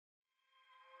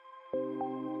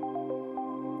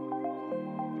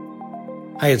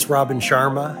Hi, it's Robin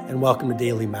Sharma, and welcome to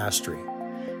Daily Mastery.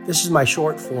 This is my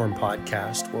short form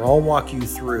podcast where I'll walk you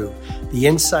through the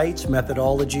insights,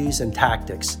 methodologies, and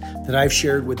tactics that I've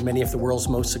shared with many of the world's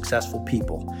most successful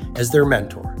people as their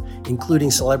mentor,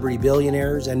 including celebrity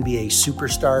billionaires, NBA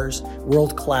superstars,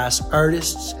 world-class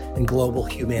artists, and global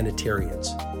humanitarians.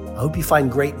 I hope you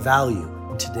find great value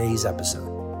in today's episode.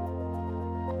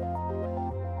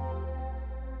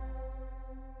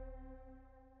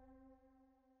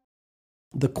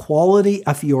 The quality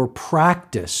of your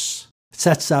practice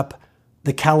sets up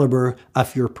the caliber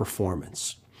of your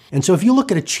performance. And so if you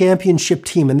look at a championship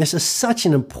team, and this is such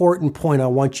an important point I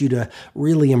want you to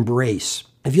really embrace.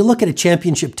 If you look at a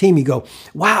championship team, you go,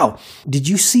 wow, did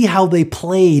you see how they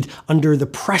played under the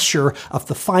pressure of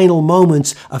the final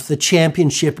moments of the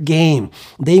championship game?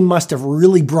 They must have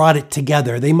really brought it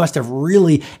together. They must have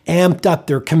really amped up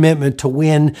their commitment to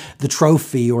win the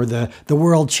trophy or the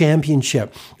world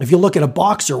championship. If you look at a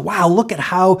boxer, wow, look at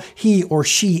how he or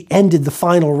she ended the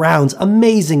final rounds.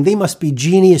 Amazing. They must be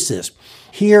geniuses.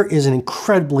 Here is an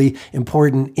incredibly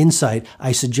important insight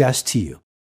I suggest to you.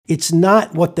 It's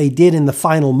not what they did in the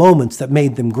final moments that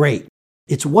made them great.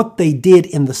 It's what they did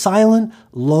in the silent,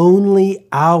 lonely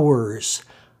hours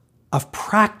of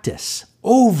practice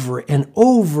over and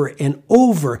over and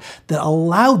over that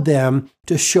allowed them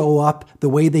to show up the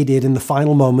way they did in the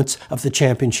final moments of the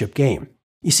championship game.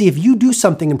 You see, if you do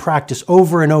something in practice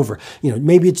over and over,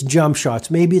 maybe it's jump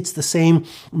shots, maybe it's the same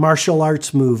martial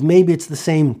arts move, maybe it's the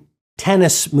same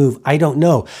tennis move, I don't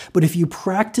know. But if you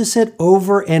practice it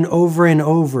over and over and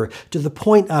over to the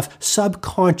point of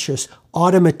subconscious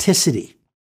automaticity,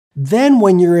 then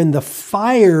when you're in the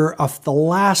fire of the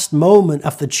last moment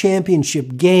of the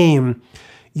championship game,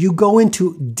 you go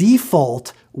into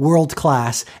default world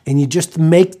class and you just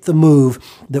make the move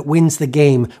that wins the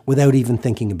game without even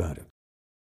thinking about it.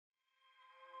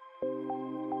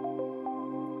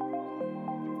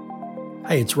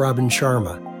 Hi, it's Robin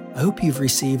Sharma. I hope you've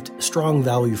received strong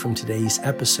value from today's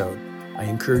episode. I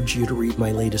encourage you to read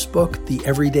my latest book, The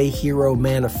Everyday Hero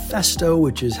Manifesto,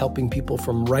 which is helping people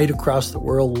from right across the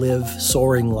world live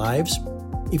soaring lives.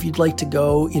 If you'd like to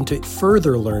go into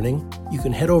further learning, you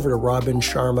can head over to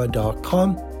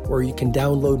robinsharma.com, where you can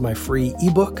download my free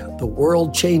ebook, The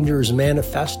World Changers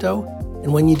Manifesto.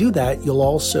 And when you do that, you'll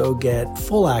also get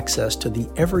full access to the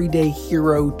Everyday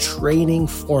Hero Training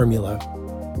Formula,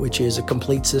 which is a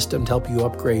complete system to help you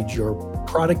upgrade your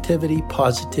productivity,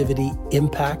 positivity,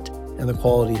 impact, and the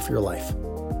quality of your life.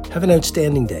 Have an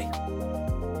outstanding day.